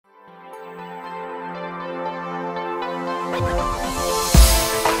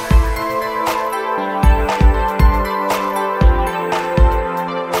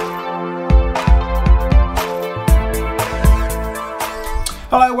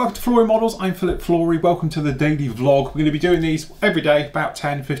welcome to Flory Models. I'm Philip Flory. Welcome to the daily vlog. We're going to be doing these every day, about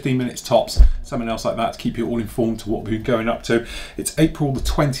 10-15 minutes tops, something else like that to keep you all informed to what we've been going up to. It's April the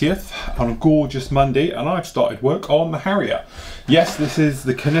 20th on a gorgeous Monday, and I've started work on the Harrier. Yes, this is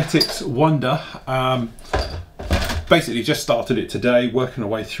the Kinetics Wonder. Basically just started it today, working our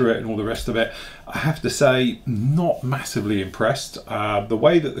way through it and all the rest of it. I have to say, not massively impressed. The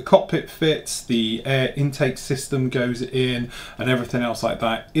way that the cockpit fits, the air intake system goes in and everything else like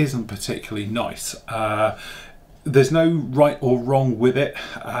that isn't particularly nice. There's no right or wrong with it.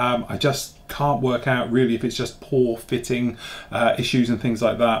 I just can't work out really if it's just poor fitting issues and things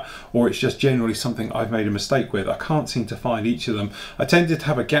like that, or it's just generally something I've made a mistake with. I can't seem to find each of them. I tended to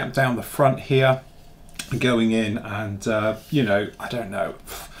have a gap down the front here going in, and you know, I don't know,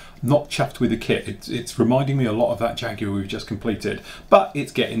 not chuffed with the kit. It's reminding me a lot of that Jaguar we've just completed, but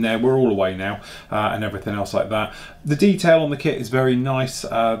it's getting there. We're all away now, and everything else like that. The detail on the kit is very nice.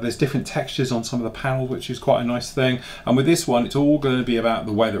 There's different textures on some of the panels, which is quite a nice thing. And with this one, it's all going to be about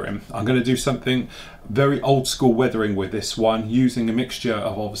the weathering. I'm going to do something very old school weathering with this one, using a mixture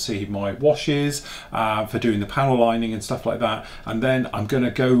of obviously my washes for doing the panel lining and stuff like that, and then I'm going to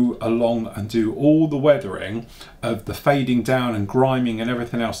go along and do all the weathering of the fading down and griming and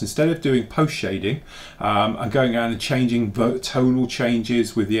everything else. Instead of doing post shading and going out and changing tonal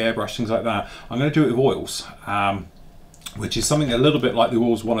changes with the airbrush, things like that, I'm going to do it with oils. Which is something a little bit like the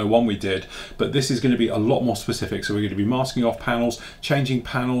Oils 101 we did, but this is going to be a lot more specific. So we're going to be masking off panels, changing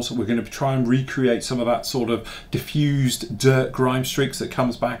panels. We're going to try and recreate some of that sort of diffused dirt grime streaks that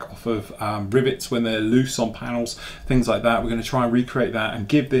comes back off of rivets when they're loose on panels, things like that. We're going to try and recreate that and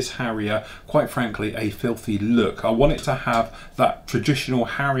give this Harrier, quite frankly, a filthy look. I want it to have that traditional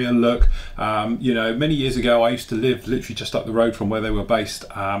Harrier look. You know, many years ago I used to live literally just up the road from where they were based,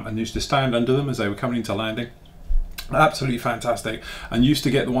 and used to stand under them as they were coming into landing. Absolutely fantastic, and used to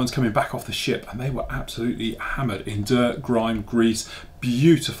get the ones coming back off the ship, and they were absolutely hammered in dirt, grime, grease.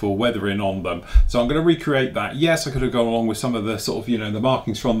 Beautiful weathering on them. So I'm going to recreate that. Yes, I could have gone along with some of the sort of, you know, the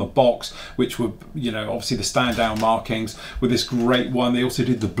markings from the box, which were, you know, obviously the stand down markings with this great one. They also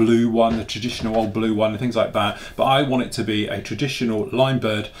did the blue one, the traditional old blue one and things like that, but I want it to be a traditional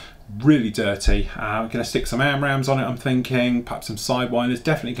Limebird, really dirty. I'm going to stick some AMRAMs on it, I'm thinking, perhaps some sidewinders.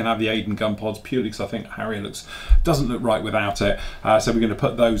 Definitely can have the Aiden gun pods, purely because I think Harrier doesn't look right without it. So we're going to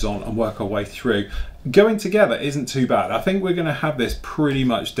put those on and work our way through. Going together isn't too bad. I think we're going to have this pretty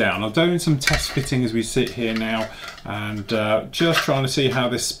much down. I'm doing some test fitting as we sit here now, and just trying to see how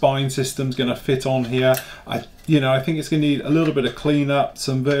this spine system's going to fit on here. I think it's going to need a little bit of clean up,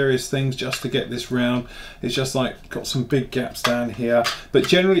 some various things just to get this round. It's just like got some big gaps down here, but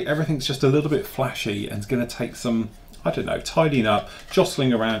generally everything's just a little bit flashy, and it's going to take some, I don't know, tidying up,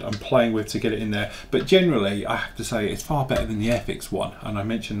 jostling around and playing with to get it in there. But generally, I have to say it's far better than the Airfix one, and I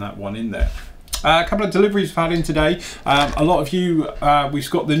mentioned that one in there. A couple of deliveries we've had in today. A lot of you, we've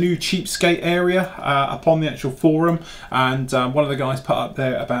got the new Cheapskate area up on the actual forum, and one of the guys put up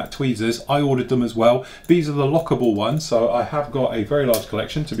there about tweezers. I ordered them as well. These are the lockable ones, so I have got a very large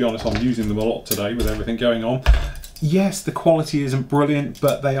collection. To be honest, I'm using them a lot today with everything going on. Yes, the quality isn't brilliant,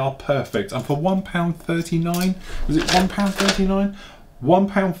 but they are perfect. And for £1.39, was it £1.39?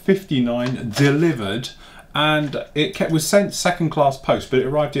 £1.59 delivered. And it was sent second class post, but it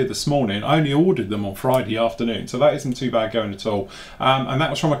arrived here this morning. I only ordered them on Friday afternoon, so that isn't too bad going at all. And that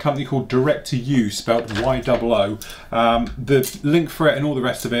was from a company called Direct to You, spelled Y-O-O. The link for it and all the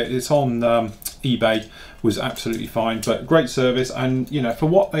rest of it, it's on eBay. Was absolutely fine, but great service, and you know, for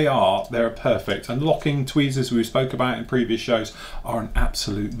what they are, they're perfect. And locking tweezers we spoke about in previous shows are an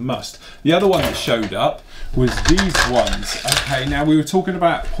absolute must. The other one that showed up was these ones. Okay, now we were talking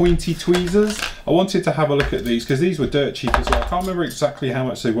about pointy tweezers. I wanted to have a look at these because these were dirt cheap as well. I can't remember exactly how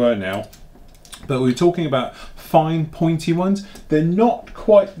much they were now, but we were talking about fine pointy ones. They're not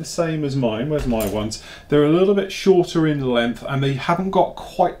quite the same as mine. Where's my ones? They're a little bit shorter in length, and they haven't got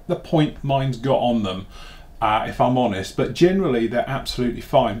quite the point mine's got on them, if I'm honest, but generally they're absolutely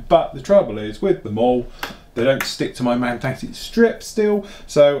fine. But the trouble is with them all, they don't stick to my magnetic strip still.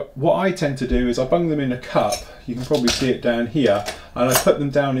 So what I tend to do is I bung them in a cup. You can probably see it down here, and I put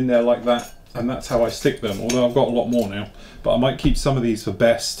them down in there like that, and that's how I stick them. Although I've got a lot more now, but I might keep some of these for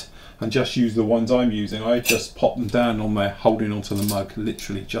best and just use the ones I'm using. I just pop them down on there, holding onto the mug,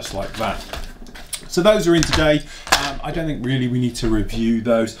 literally just like that. So those are in today. I don't think really we need to review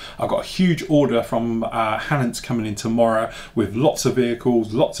those. I've got a huge order from Hannants coming in tomorrow with lots of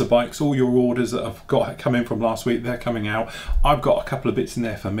vehicles, lots of bikes. All your orders that I've got come in from last week, they're coming out. I've got a couple of bits in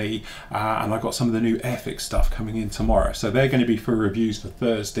there for me, and I've got some of the new Airfix stuff coming in tomorrow. So they're going to be for reviews for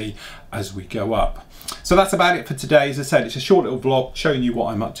Thursday as we go up. So that's about it for today. As I said, it's a short little vlog showing you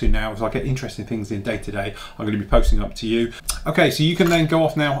what I'm up to now. As I get interesting things in day to day, I'm going to be posting up to you. Okay, so you can then go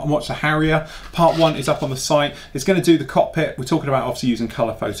off now and watch the Harrier. Part 1 is up on the site. It's going to do the cockpit. We're talking about obviously using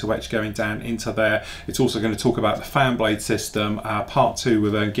colour photo etch going down into there. It's also going to talk about the fan blade system. Part 2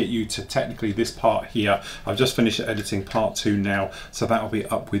 will then get you to technically this part here. I've just finished editing part 2 now, so that will be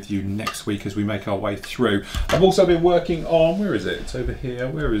up with you next week as we make our way through. I've also been working on, where is it? It's over here.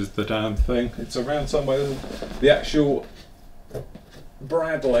 Where is the damn thing? It's around somewhere. The actual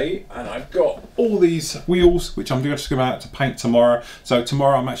Bradley, and I've got all these wheels which I'm just about to paint tomorrow. So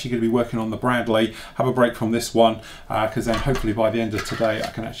tomorrow I'm actually going to be working on the Bradley, have a break from this one because then hopefully by the end of today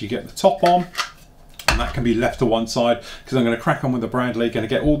I can actually get the top on, and that can be left to one side because I'm going to crack on with the Bradley, going to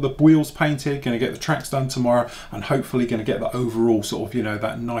get all the wheels painted, going to get the tracks done tomorrow, and hopefully going to get the overall sort of, you know,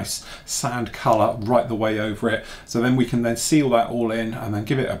 that nice sand colour right the way over it. So then we can then seal that all in and then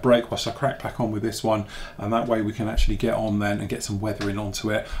give it a break whilst I crack back on with this one, and that way we can actually get on then and get some weathering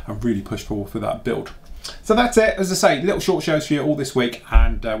onto it and really push forward for that build. So that's it. As I say, little short shows for you all this week,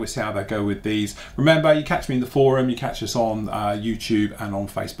 and we'll see how they go with these. Remember, you catch me in the forum, you catch us on YouTube and on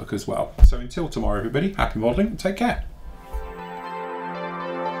Facebook as well. So until tomorrow, everybody, happy modelling and take care.